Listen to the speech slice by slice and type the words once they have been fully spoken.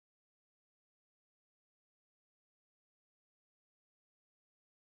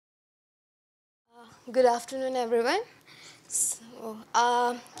Good afternoon, everyone.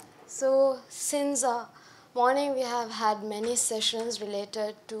 So since morning we have had many sessions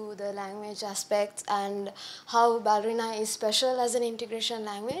related to the language aspects and how Ballerina is special as an integration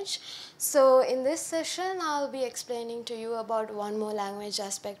language. So in this session, I'll be explaining to you about one more language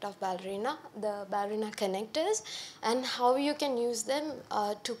aspect of Ballerina, the Ballerina connectors, and how you can use them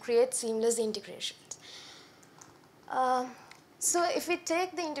to create seamless integrations. So if we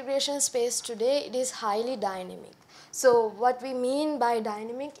take the integration space today, it is highly dynamic. So what we mean by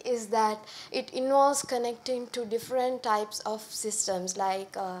dynamic is that it involves connecting to different types of systems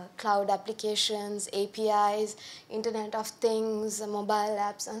like cloud applications, APIs, Internet of Things, mobile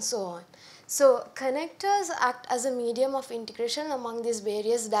apps, and so on. So connectors act as a medium of integration among these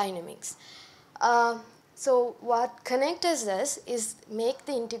various dynamics. So what connectors does is make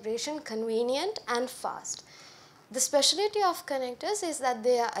the integration convenient and fast. The specialty of connectors is that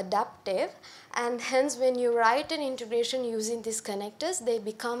they are adaptive, and hence when you write an integration using these connectors, they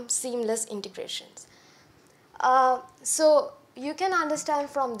become seamless integrations. So you can understand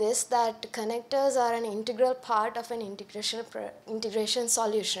from this that connectors are an integral part of an integration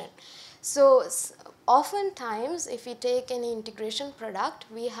solution. So oftentimes if we take any integration product,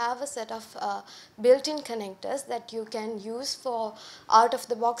 we have a set of built-in connectors that you can use for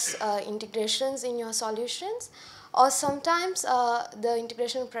out-of-the-box integrations in your solutions. Or sometimes the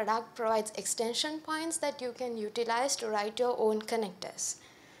integration product provides extension points that you can utilize to write your own connectors.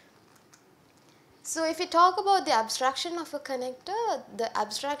 So if we talk about the abstraction of a connector, the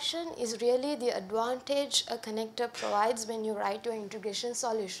abstraction is really the advantage a connector provides when you write your integration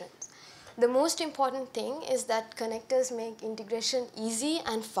solutions. The most important thing is that connectors make integration easy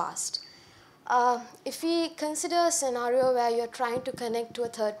and fast. If we consider a scenario where you're trying to connect to a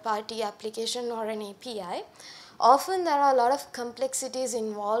third-party application or an API, often there are a lot of complexities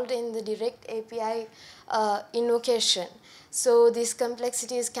involved in the direct API invocation. So these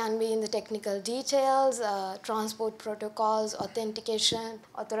complexities can be in the technical details, transport protocols, authentication,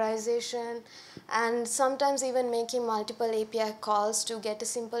 authorization, and sometimes even making multiple API calls to get a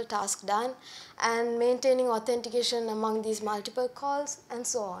simple task done, and maintaining authentication among these multiple calls, and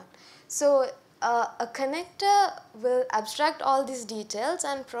so on. So a connector will abstract all these details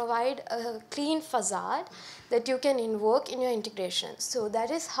and provide a clean facade that you can invoke in your integration. So that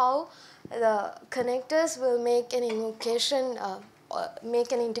is how the connectors will make an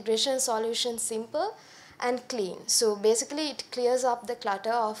integration solution simple and clean. So basically it clears up the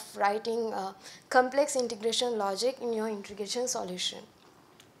clutter of writing complex integration logic in your integration solution.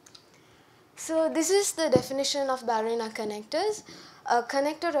 So this is the definition of Ballerina connectors. A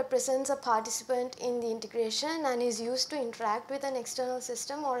connector represents a participant in the integration and is used to interact with an external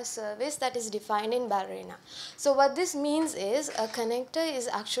system or a service that is defined in Ballerina. So what this means is a connector is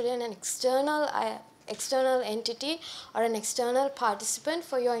actually an external entity or an external participant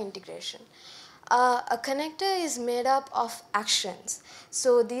for your integration. A connector is made up of actions.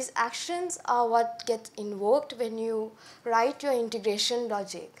 So these actions are what gets invoked when you write your integration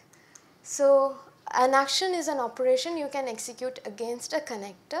logic. So an action is an operation you can execute against a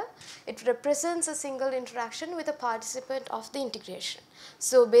connector. It represents a single interaction with a participant of the integration.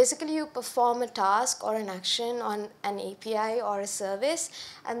 So basically you perform a task or an action on an API or a service,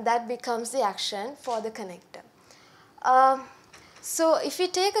 and that becomes the action for the connector. So if we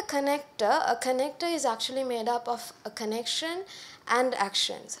take a connector is actually made up of a connection and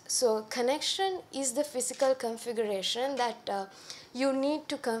actions. So connection is the physical configuration that you need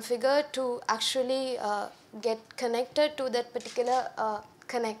to configure to actually get connected to that particular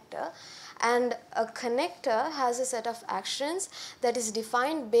connector. And a connector has a set of actions that is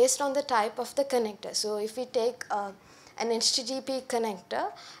defined based on the type of the connector. So if we take an HTTP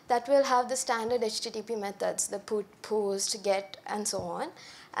connector, that will have the standard HTTP methods, the put, post, get, and so on.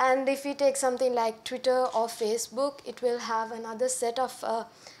 And if we take something like Twitter or Facebook, it will have another set of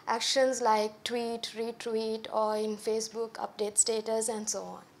actions like tweet, retweet, or in Facebook, update status, and so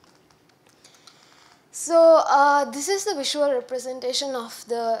on. So this is the visual representation of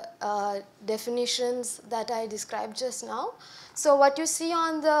the definitions that I described just now. So what you see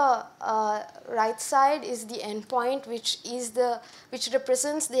on the right side is the endpoint, which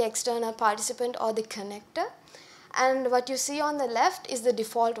represents the external participant or the connector. And what you see on the left is the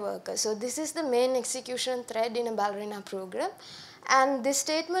default worker. So this is the main execution thread in a Ballerina program. And this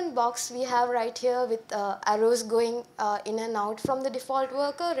statement box we have right here with arrows going in and out from the default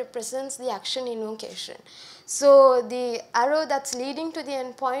worker represents the action invocation. So the arrow that's leading to the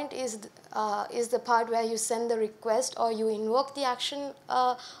endpoint is the part where you send the request or you invoke the action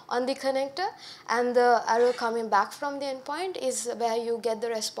on the connector, and the arrow coming back from the endpoint is where you get the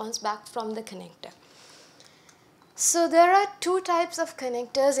response back from the connector. So there are two types of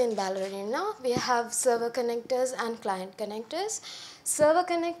connectors in Ballerina. We have server connectors and client connectors. Server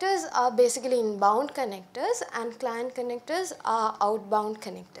connectors are basically inbound connectors and client connectors are outbound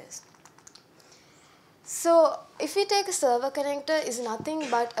connectors. So if we take a server connector, is nothing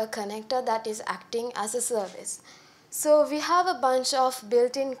but a connector that is acting as a service. So we have a bunch of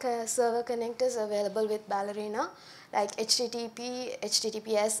built-in server connectors available with Ballerina, like HTTP,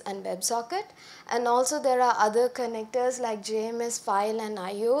 HTTPS and WebSocket, and also there are other connectors like JMS, file and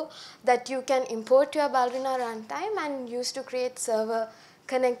IO that you can import to your Ballerina runtime and use to create server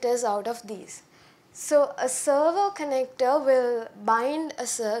connectors out of these. So a server connector will bind a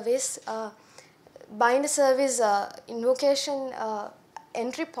service invocation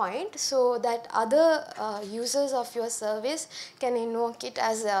entry point so that other users of your service can invoke it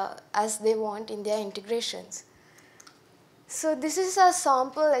as they want in their integrations. So this is a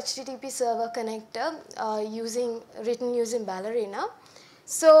sample HTTP server connector written using Ballerina.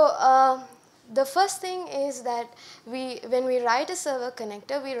 So the first thing is that when we write a server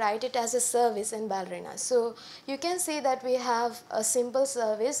connector, we write it as a service in Ballerina. So you can see that we have a simple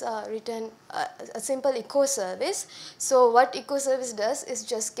service a simple echo service. So what echo service does is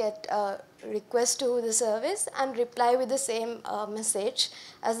just get a request to the service and reply with the same message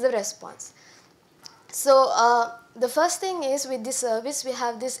as the response. So the first thing is, with this service we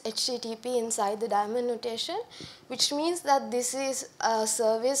have this HTTP inside the diamond notation, which means that this is a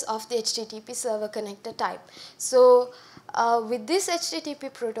service of the HTTP server connector type. So with this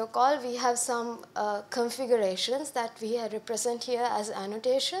HTTP protocol we have some configurations that we represent here as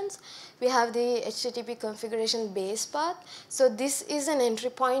annotations. We have the HTTP configuration base path. So this is an entry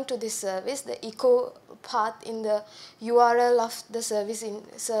point to this service, the echo path in the URL of the service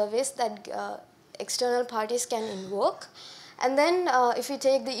that external parties can invoke. And then if you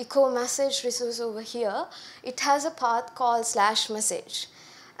take the echo message resource over here, it has a path called /message.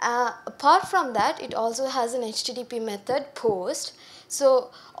 Apart from that, it also has an HTTP method post. So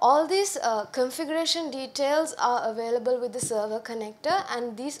all these configuration details are available with the server connector,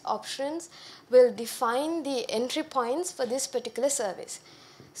 and these options will define the entry points for this particular service.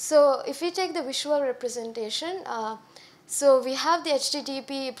 So if we take the visual representation, so we have the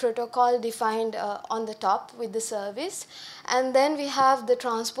HTTP protocol defined on the top with the service, and then we have the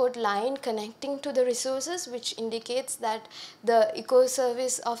transport line connecting to the resources, which indicates that the echo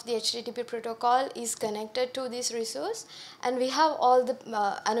service of the HTTP protocol is connected to this resource, and we have all the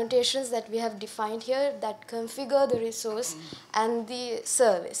annotations that we have defined here that configure the resource and the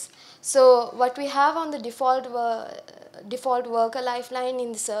service. So what we have on the default worker lifeline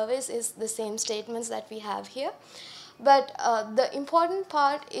in the service is the same statements that we have here. But the important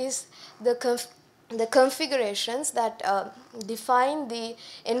part is the configurations that define the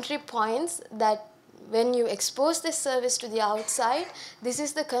entry points that when you expose this service to the outside, this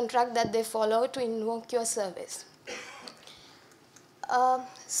is the contract that they follow to invoke your service.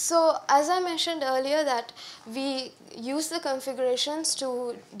 So as I mentioned earlier, that we use the configurations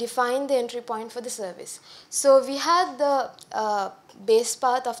to define the entry point for the service. So we had the base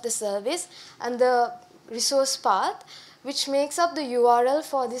path of the service and the resource path, which makes up the URL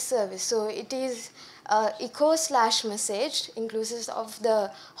for this service. So it is echo /message inclusive of the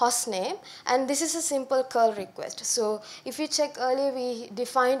host name, and this is a simple curl request. So if you check earlier, we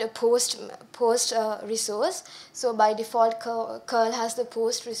defined a post resource. So by default curl has the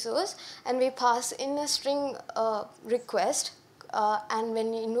post resource, and we pass in a string request, and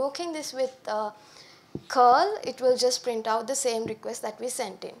when invoking this with curl, it will just print out the same request that we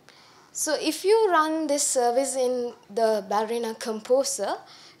sent in. So if you run this service in the Ballerina Composer,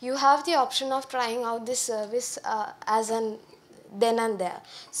 you have the option of trying out this service as an then and there.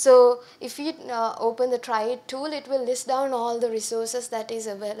 So if you open the try it tool, it will list down all the resources that is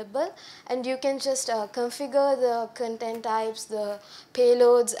available, and you can just configure the content types, the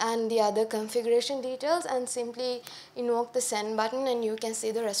payloads and the other configuration details, and simply invoke the send button, and you can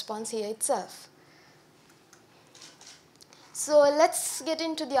see the response here itself. So let's get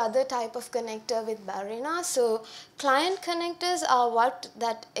into the other type of connector with Ballerina. So client connectors are what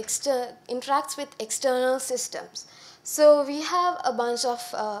that interacts with external systems. So we have a bunch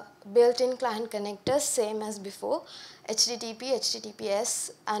of built-in client connectors, same as before: HTTP, HTTPS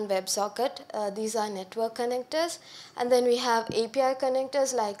and WebSocket. These are network connectors. And then we have API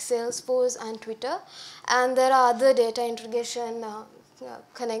connectors like Salesforce and Twitter. And there are other data integration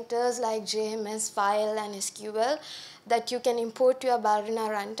connectors like JMS, file and SQL that you can import to your Ballerina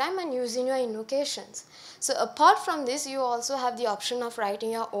runtime and use in your invocations. So apart from this, you also have the option of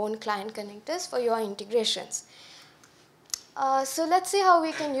writing your own client connectors for your integrations. So let's see how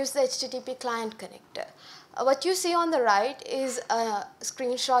we can use the HTTP client connector. What you see on the right is a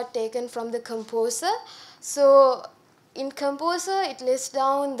screenshot taken from the Composer. So in Composer, it lists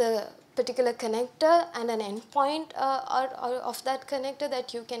down the particular connector and an endpoint of that connector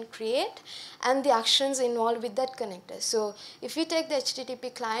that you can create, and the actions involved with that connector. So if you take the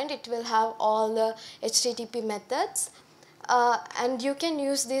HTTP client, it will have all the HTTP methods, and you can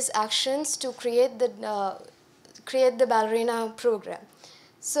use these actions to create the Ballerina program.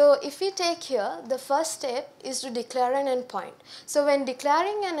 So if we take here, the first step is to declare an endpoint. So when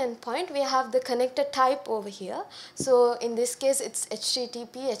declaring an endpoint, we have the connector type over here. So in this case, it's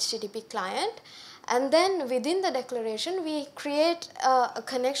HTTP client. And then within the declaration, we create a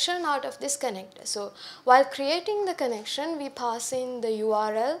connection out of this connector. So while creating the connection, we pass in the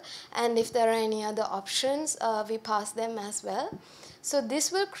URL, and if there are any other options, we pass them as well. So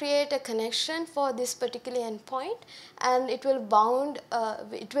this will create a connection for this particular endpoint, and it will bind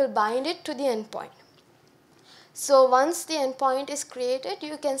it to the endpoint. So once the endpoint is created,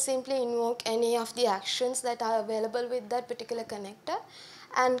 you can simply invoke any of the actions that are available with that particular connector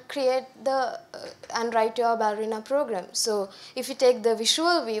and create and write your Ballerina program. So if you take the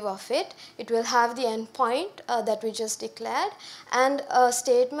visual view of it, it will have the endpoint that we just declared, and a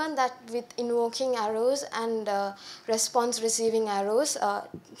statement that with invoking arrows and response receiving arrows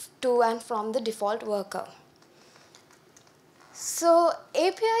to and from the default worker. So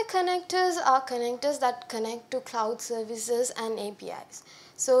API connectors are connectors that connect to cloud services and APIs.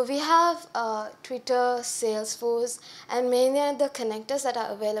 So we have Twitter, Salesforce, and many other connectors that are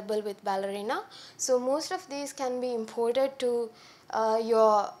available with Ballerina. So most of these can be imported to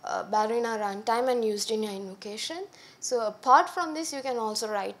your Ballerina runtime and used in your invocation. So apart from this, you can also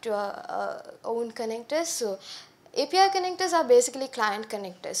write your own connectors. So API connectors are basically client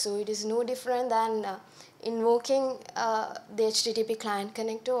connectors. So it is no different than invoking the HTTP client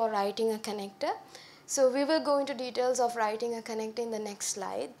connector or writing a connector. So we will go into details of writing a connector in the next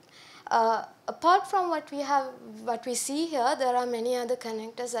slide. Apart from what we see here, there are many other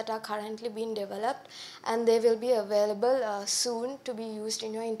connectors that are currently being developed, and they will be available soon to be used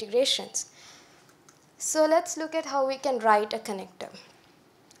in your integrations. So let's look at how we can write a connector.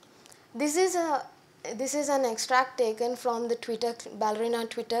 This is an extract taken from the Ballerina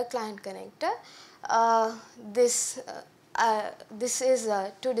Twitter client connector. This is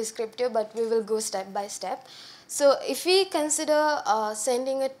too descriptive, but we will go step by step. So if we consider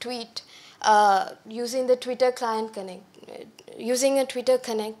sending a tweet using the Twitter client using a Twitter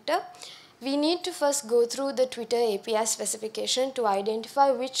connector, we need to first go through the Twitter API specification to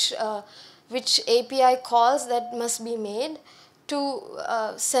identify which API calls that must be made to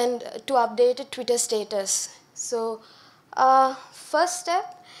update a Twitter status. So first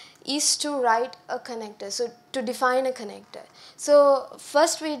step is to write a connector, so to define a connector. So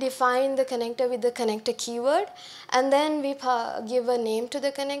first we define the connector with the connector keyword, and then we give a name to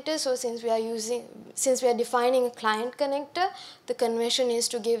the connector. So since we are defining a client connector, the convention is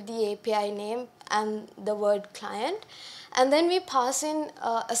to give the API name and the word client. And then we pass in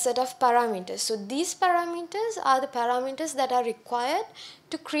a set of parameters. So these parameters are the parameters that are required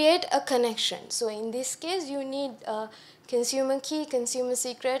to create a connection. So in this case, you need consumer key, consumer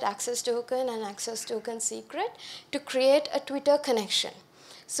secret, access token, and access token secret to create a Twitter connection.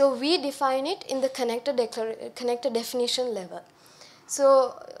 So we define it in the connector definition level.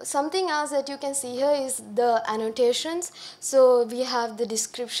 So something else that you can see here is the annotations. So we have the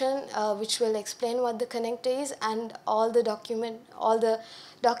description which will explain what the connector is, and all the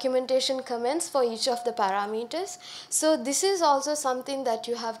documentation comments for each of the parameters. So this is also something that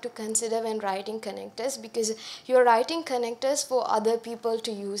you have to consider when writing connectors, because you are writing connectors for other people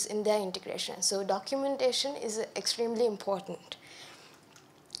to use in their integration. So documentation is extremely important.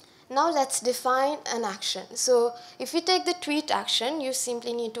 Now let's define an action. So if you take the tweet action, you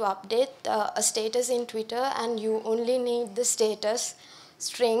simply need to update a status in Twitter, and you only need the status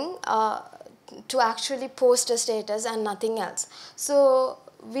string to actually post a status and nothing else. So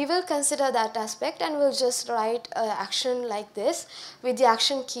we will consider that aspect, and we'll just write an action like this with the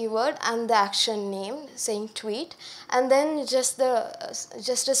action keyword and the action name saying tweet, and then just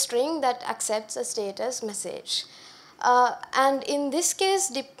a string that accepts a status message. And in this case,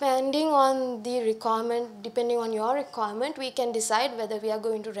 depending on your requirement, we can decide whether we are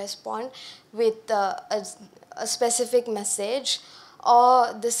going to respond with a specific message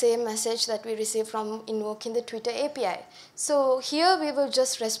or the same message that we receive from invoking the Twitter API. So here we will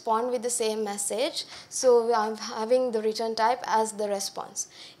just respond with the same message. So we are having the return type as the response.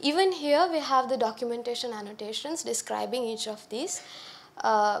 Even here we have the documentation annotations describing each of these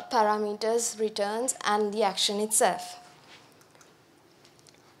parameters, returns, and the action itself.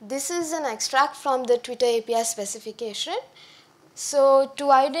 This is an extract from the Twitter API specification. So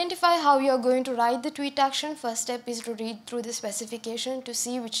to identify how you are going to write the tweet action, first step is to read through the specification to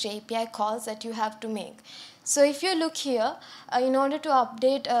see which API calls that you have to make. So if you look here, in order to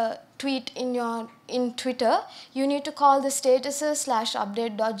update a tweet in Twitter, you need to call the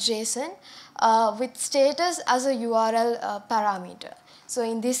statuses/update.json with status as a URL parameter. So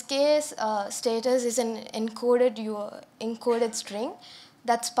in this case, status is an encoded string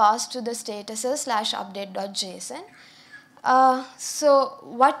that's passed to the statuses/update.json. So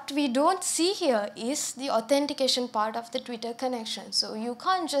what we don't see here is the authentication part of the Twitter connection. So you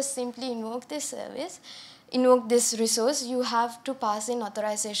can't just simply invoke this resource. You have to pass in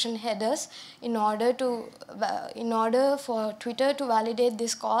authorization headers in order for Twitter to validate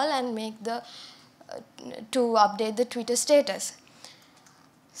this call and to update the Twitter status.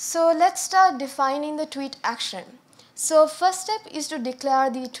 So let's start defining the tweet action. So first step is to declare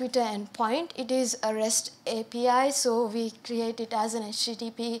the Twitter endpoint. It is a REST API, so we create it as an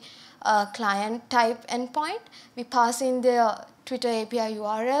HTTP client type endpoint. We pass in the Twitter API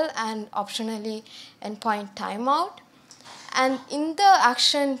URL and optionally endpoint timeout. And in the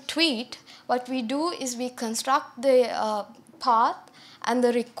action tweet, what we do is we construct the path and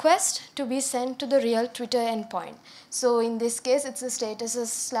the request to be sent to the real Twitter endpoint. So in this case, it's the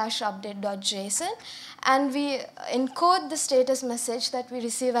statuses/update.json, and we encode the status message that we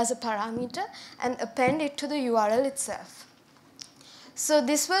receive as a parameter and append it to the URL itself. So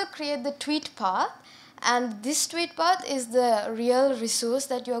this will create the tweet path, and this tweet path is the real resource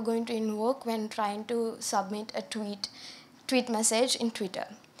that you are going to invoke when trying to submit a tweet message in Twitter.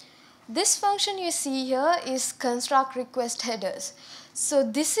 This function you see here is construct request headers. So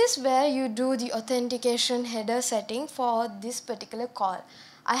this is where you do the authentication header setting for this particular call.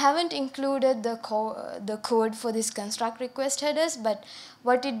 I haven't included the code for this construct request headers, but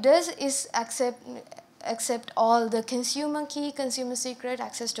what it does is accept all the consumer key, consumer secret,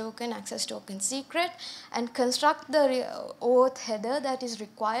 access token secret, and construct the OAuth header that is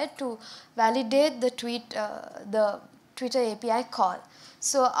required to validate the Twitter API call.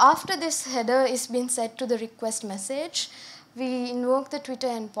 So after this header is been set to the request message, we invoke the Twitter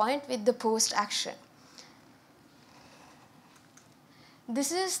endpoint with the post action.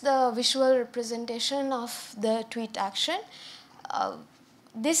 This is the visual representation of the tweet action.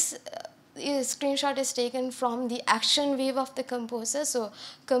 This screenshot is taken from the action weave of the composer. So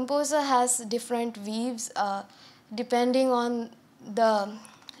composer has different weaves depending on the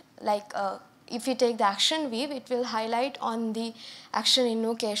if you take the action weave, it will highlight on the action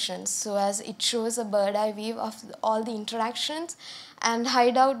invocations. So as it shows a bird eye view of all the interactions and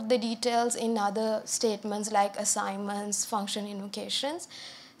hide out the details in other statements like assignments, function invocations.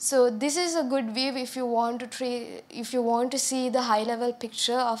 So this is a good view if you want to see the high level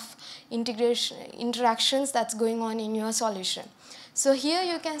picture of interactions that's going on in your solution. So here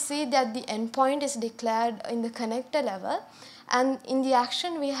you can see that the endpoint is declared in the connector level. And in the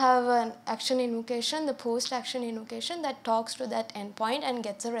action, we have an action invocation, the post action invocation that talks to that endpoint and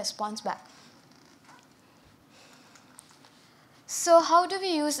gets a response back. So how do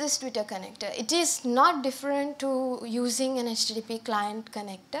we use this Twitter connector? It is not different to using an HTTP client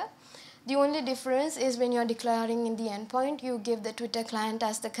connector. The only difference is when you're declaring in the endpoint, you give the Twitter client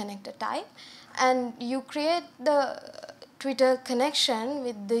as the connector type, and you create the Twitter connection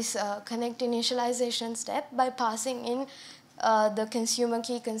with this connect initialization step by passing in the consumer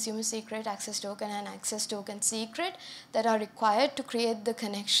key, consumer secret, access token, and access token secret that are required to create the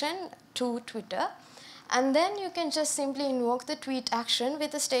connection to Twitter. And then you can just simply invoke the tweet action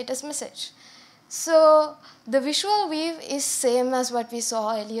with a status message. So the visual weave is same as what we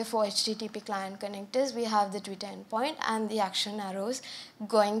saw earlier for HTTP client connectors. We have the Twitter endpoint and the action arrows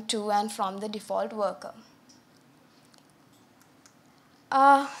going to and from the default worker.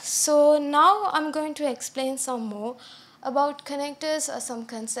 So now I'm going to explain some more about connectors, some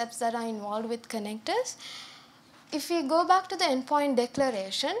concepts that are involved with connectors. If we go back to the endpoint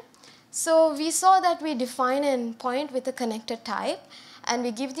declaration, so we saw that we define an endpoint with a connector type, and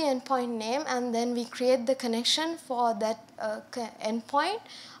we give the endpoint name, and then we create the connection for that endpoint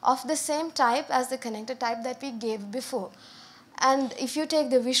of the same type as the connector type that we gave before. And if you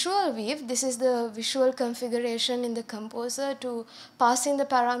take the visual weave, this is the visual configuration in the composer to pass in the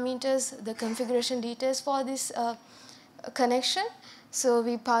parameters, the configuration details for this connection. So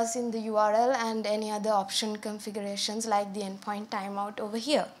we pass in the URL and any other option configurations like the endpoint timeout over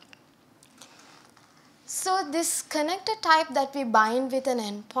here. So this connector type that we bind with an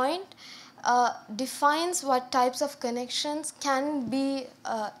endpoint defines what types of connections can be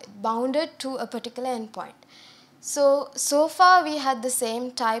bounded to a particular endpoint. So far we had the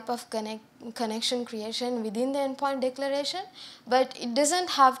same type of connection creation within the endpoint declaration, but it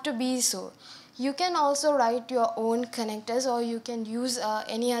doesn't have to be so. You can also write your own connectors, or you can use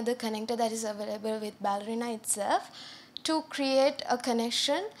any other connector that is available with Ballerina itself to create a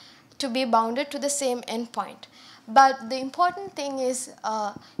connection to be bounded to the same endpoint. But the important thing is,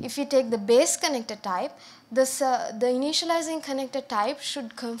 if you take the base connector type, the initializing connector type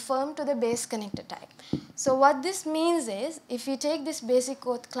should conform to the base connector type. So what this means is, if you take this basic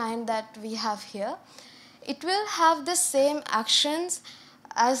auth client that we have here, it will have the same actions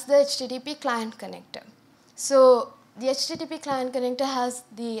as the HTTP client connector. So the HTTP client connector has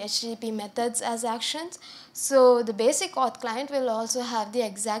the HTTP methods as actions. So the basic auth client will also have the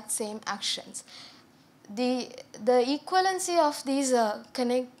exact same actions. The equivalency of these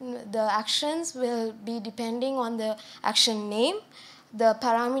the actions will be depending on the action name, the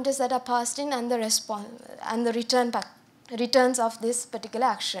parameters that are passed in, and the response and the returns of this particular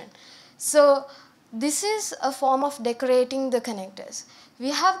action. So this is a form of decorating the connectors. We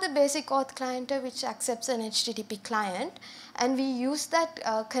have the basic auth client which accepts an HTTP client, and we use that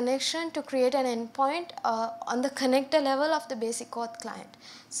connection to create an endpoint on the connector level of the basic auth client.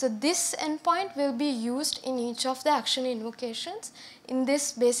 So this endpoint will be used in each of the action invocations in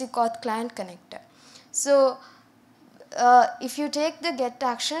this basic auth client connector. So if you take the get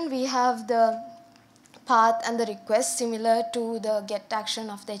action, we have the path and the request similar to the get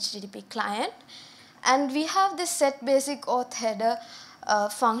action of the HTTP client, and we have this set basic auth header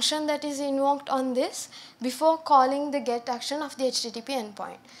function that is invoked on this before calling the get action of the HTTP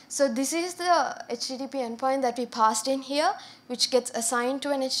endpoint. So this is the HTTP endpoint that we passed in here, which gets assigned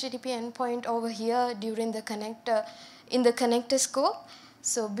to an HTTP endpoint over here during the connector in the connector scope.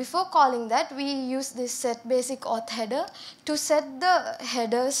 So before calling that, we use this set basic auth header to set the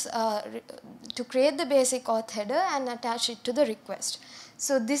headers, to create the basic auth header and attach it to the request.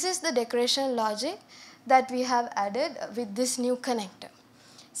 So this is the decoration logic that we have added with this new connector.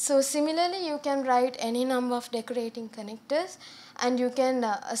 So similarly, you can write any number of decorating connectors, and you can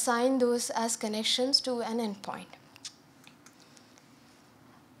assign those as connections to an endpoint.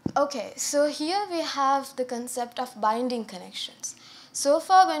 Okay, so here we have the concept of binding connections. So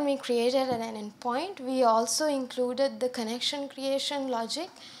far, when we created an endpoint, we also included the connection creation logic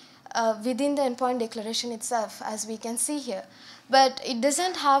within the endpoint declaration itself, as we can see here. But it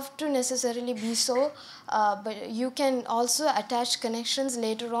doesn't have to necessarily be so, but you can also attach connections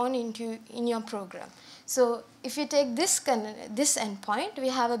later on in your program. So if you take this endpoint, we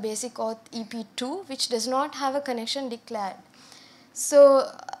have a basic auth EP2, which does not have a connection declared. So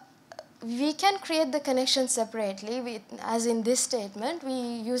we can create the connection separately, as in this statement, we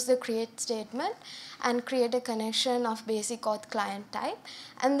use the create statement and create a connection of basic auth client type,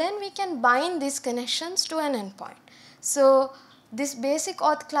 and then we can bind these connections to an endpoint. So this basic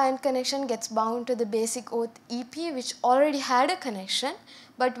auth client connection gets bound to the basic auth EP, which already had a connection,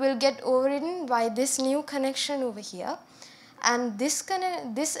 but will get overridden by this new connection over here. And this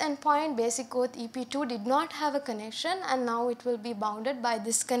endpoint basic auth EP2 did not have a connection, and now it will be bounded by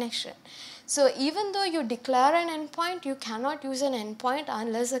this connection. So even though you declare an endpoint, you cannot use an endpoint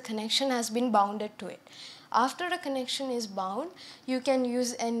unless a connection has been bounded to it. After a connection is bound, you can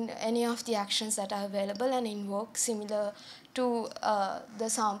use any of the actions that are available and invoke similar to the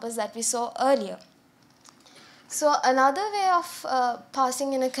samples that we saw earlier. So another way of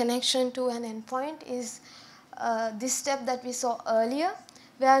passing in a connection to an endpoint is this step that we saw earlier,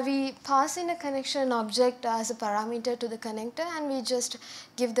 where we pass in a connection object as a parameter to the connector, and we just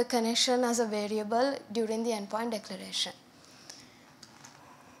give the connection as a variable during the endpoint declaration.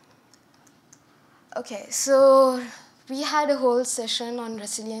 Okay, so we had a whole session on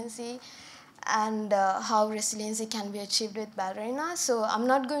resiliency and how resiliency can be achieved with Ballerina. So I'm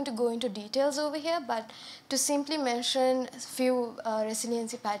not going to go into details over here, but to simply mention a few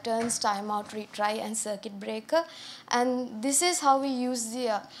resiliency patterns: timeout, retry, and circuit breaker. And this is how we use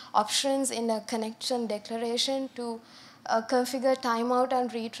the options in a connection declaration to configure timeout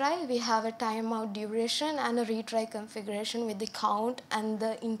and retry. We have a timeout duration and a retry configuration with the count and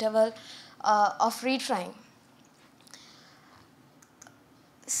the interval of retrying.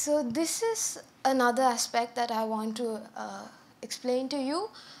 So this is another aspect that I want to explain to you,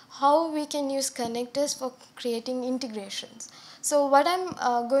 how we can use connectors for creating integrations. So what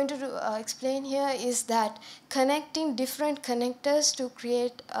I'm going to explain here is that connecting different connectors to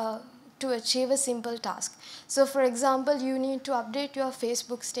create to achieve a simple task. So for example, you need to update your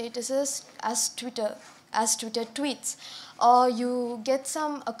Facebook statuses as Twitter tweets, or you get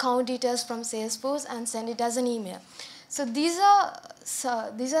some account details from Salesforce and send it as an email. So these are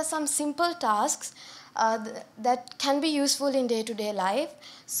so these are some simple tasks that can be useful in day-to-day life.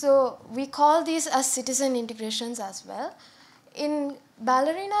 So we call these as citizen integrations as well. In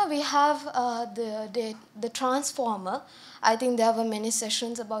Ballerina, we have the transformer. I think there were many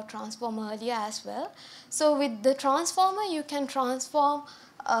sessions about transformer earlier as well. So with the transformer, you can transform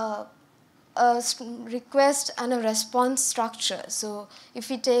a request and a response structure. So if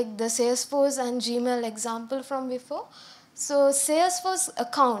we take the Salesforce and Gmail example from before, so Salesforce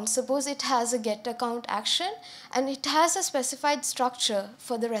account, suppose it has a get account action and it has a specified structure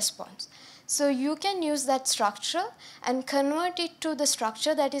for the response. So you can use that structure and convert it to the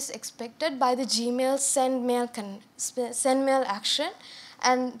structure that is expected by the Gmail send mail action.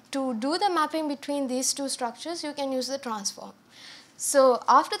 And to do the mapping between these two structures, you can use the transform. So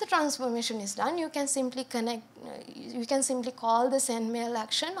after the transformation is done, you can simply call the send mail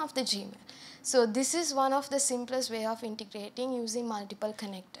action of the Gmail. So this is one of the simplest way of integrating using multiple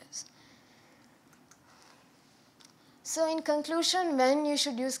connectors. So in conclusion, when you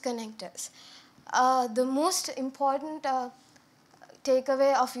should use connectors? The most important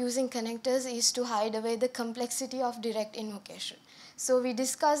takeaway of using connectors is to hide away the complexity of direct invocation. So we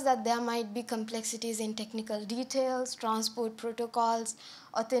discussed that there might be complexities in technical details, transport protocols,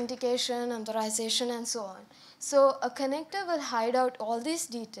 authentication, authorization, and so on. So a connector will hide out all these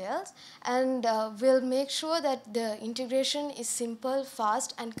details and will make sure that the integration is simple,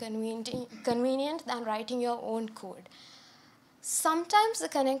 fast, and convenient than writing your own code. Sometimes the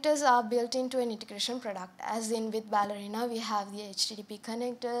connectors are built into an integration product, as in with Ballerina we have the HTTP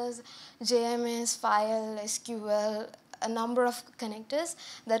connectors, JMS, file, SQL, a number of connectors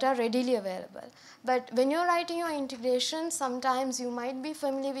that are readily available. But when you're writing your integration, sometimes you might be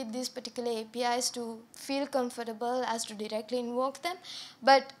familiar with these particular APIs to feel comfortable as to directly invoke them,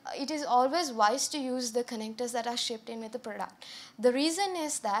 but it is always wise to use the connectors that are shipped in with the product. The reason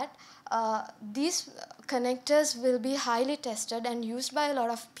is that these connectors will be highly tested and used by a lot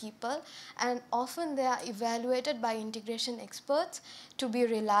of people, and often they are evaluated by integration experts to be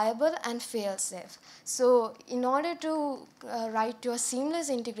reliable and fail-safe. So in order to write your seamless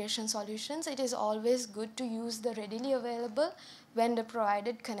integration solutions, it is always good to use the readily available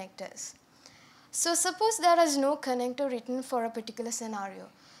vendor-provided connectors. So suppose there is no connector written for a particular scenario.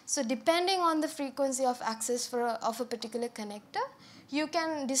 So depending on the frequency of access of a particular connector, you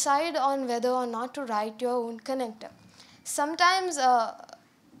can decide on whether or not to write your own connector. Sometimes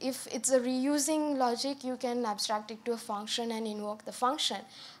if it's a reusing logic, you can abstract it to a function and invoke the function.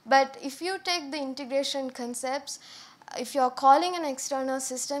 But if you take the integration concepts, if you're calling an external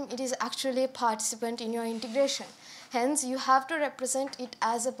system, it is actually a participant in your integration. Hence, you have to represent it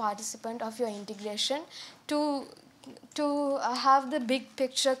as a participant of your integration to have the big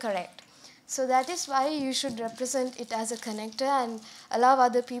picture correct. So that is why you should represent it as a connector and allow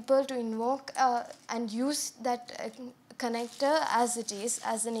other people to invoke and use that connector as it is,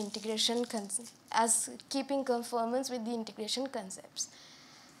 as an integration, as keeping conformance with the integration concepts.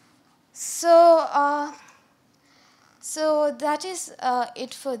 So, so that is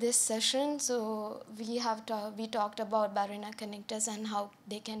it for this session. So we talked about Ballerina connectors and how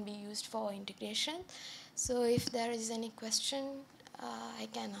they can be used for integration. So if there is any question, I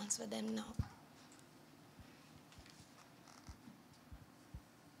can answer them now.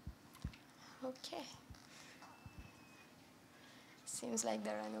 Okay. Seems like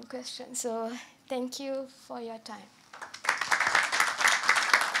there are no questions. So thank you for your time.